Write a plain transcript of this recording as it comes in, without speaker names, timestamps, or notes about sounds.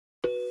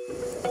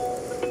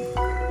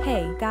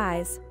Hey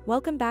guys,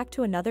 welcome back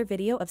to another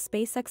video of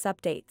SpaceX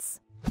updates.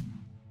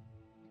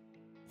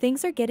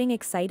 Things are getting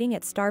exciting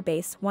at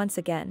Starbase once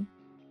again.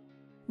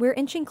 We're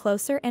inching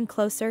closer and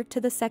closer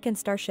to the second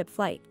Starship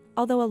flight,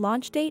 although a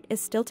launch date is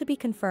still to be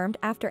confirmed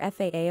after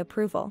FAA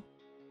approval.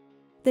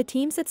 The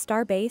teams at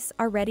Starbase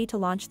are ready to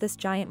launch this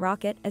giant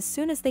rocket as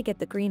soon as they get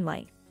the green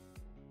light.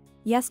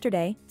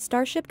 Yesterday,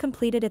 Starship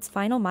completed its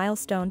final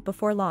milestone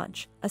before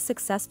launch, a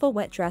successful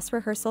wet dress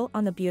rehearsal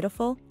on the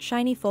beautiful,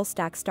 shiny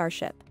full-stack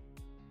Starship.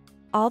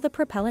 All the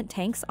propellant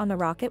tanks on the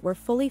rocket were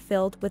fully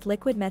filled with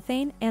liquid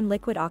methane and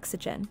liquid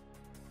oxygen.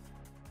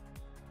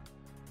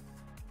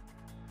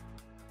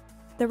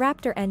 The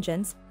Raptor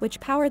engines, which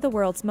power the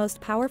world's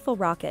most powerful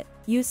rocket,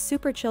 use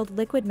superchilled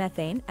liquid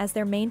methane as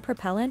their main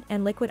propellant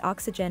and liquid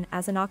oxygen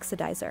as an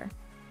oxidizer.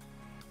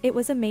 It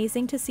was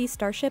amazing to see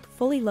Starship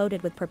fully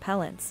loaded with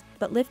propellants,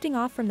 but lifting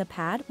off from the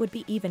pad would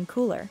be even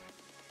cooler.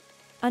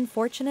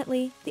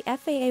 Unfortunately, the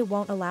FAA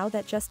won't allow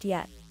that just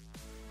yet.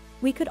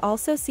 We could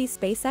also see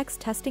SpaceX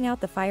testing out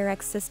the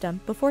FireX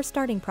system before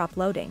starting prop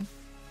loading.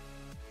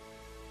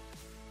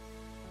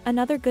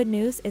 Another good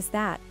news is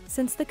that,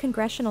 since the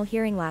congressional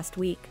hearing last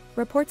week,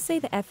 reports say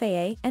the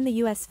FAA and the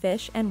U.S.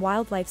 Fish and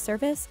Wildlife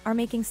Service are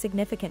making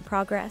significant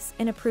progress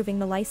in approving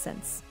the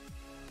license.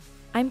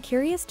 I'm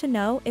curious to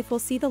know if we'll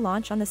see the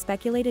launch on the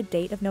speculated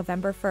date of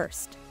November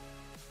 1st.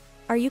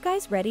 Are you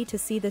guys ready to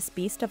see this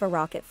beast of a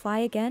rocket fly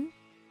again?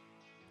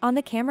 On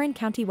the Cameron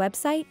County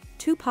website,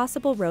 2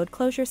 possible road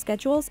closure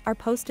schedules are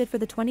posted for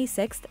the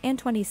 26th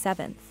and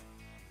 27th.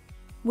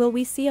 Will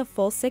we see a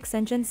full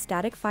 6-engine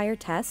static fire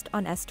test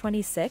on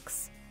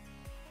S-26?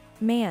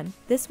 Man,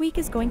 this week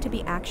is going to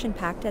be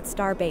action-packed at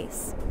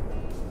Starbase.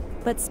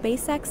 But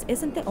SpaceX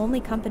isn't the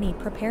only company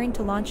preparing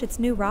to launch its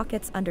new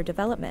rockets under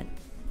development.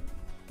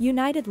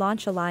 United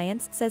Launch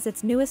Alliance says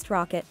its newest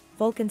rocket,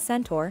 Vulcan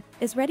Centaur,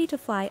 is ready to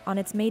fly on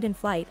its maiden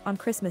flight on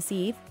Christmas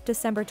Eve,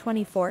 December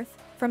 24th,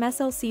 from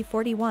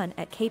SLC-41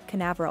 at Cape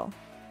Canaveral.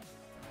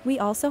 We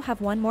also have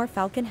one more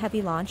Falcon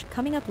Heavy launch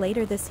coming up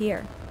later this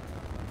year.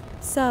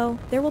 So,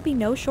 there will be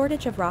no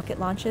shortage of rocket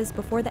launches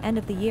before the end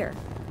of the year.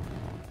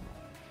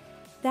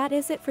 That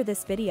is it for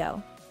this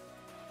video.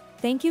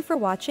 Thank you for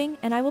watching,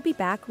 and I will be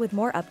back with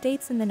more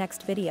updates in the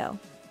next video.